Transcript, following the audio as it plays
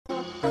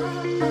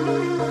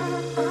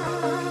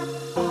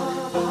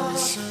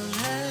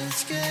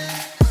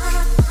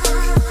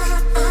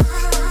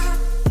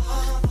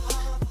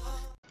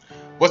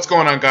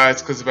going on,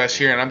 guys? Bash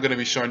here, and I'm going to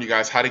be showing you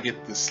guys how to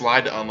get the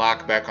slide to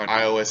unlock back on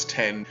iOS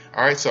 10.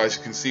 Alright, so as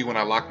you can see, when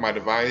I lock my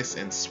device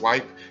and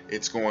swipe,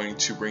 it's going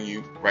to bring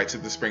you right to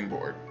the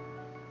springboard.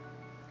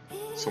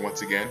 So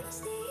once again,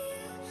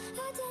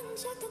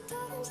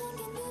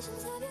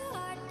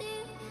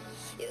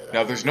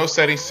 now there's no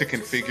settings to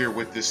configure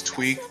with this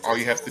tweak. All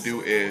you have to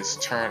do is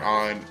turn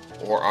on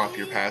or off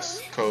your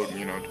passcode,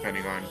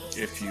 depending on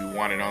if you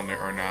want it on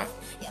there or not.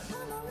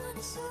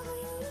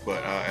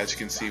 But as you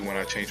can see, when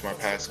I change my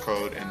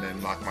passcode and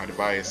then lock my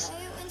device,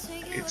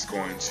 it's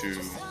going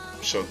to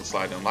show the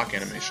slide to unlock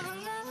animation.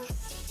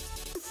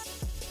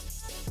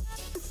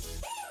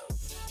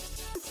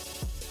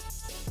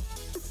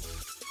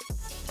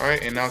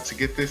 Alright, and now to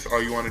get this,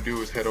 all you want to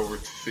do is head over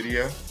to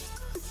Cydia.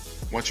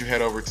 Once you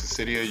head over to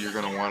Cydia, you're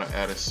going to want to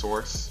add a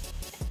source.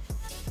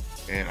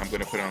 And I'm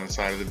going to put it on the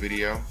side of the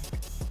video.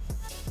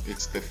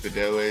 It's the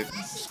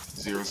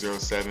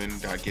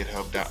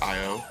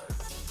fidelid007.github.io.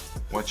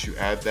 Once you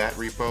add that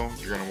repo,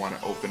 you're going to want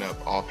to open up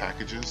all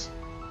packages.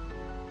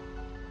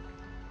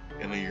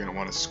 And then you're going to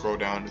want to scroll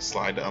down to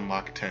slide to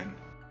unlock 10.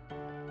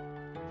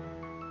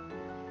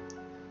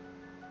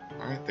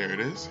 Alright, there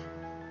it is.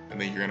 And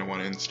then you're going to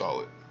want to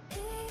install it.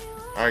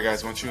 Alright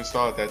guys, once you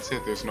install it, that's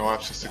it. There's no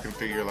options to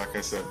configure, like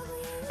I said.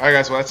 Alright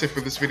guys, well that's it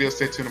for this video.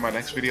 Stay tuned to my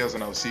next videos,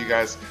 and I will see you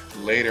guys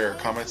later.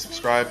 Comment,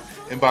 subscribe,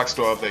 inbox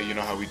door update, you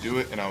know how we do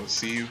it. And I will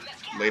see you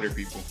later,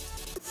 people.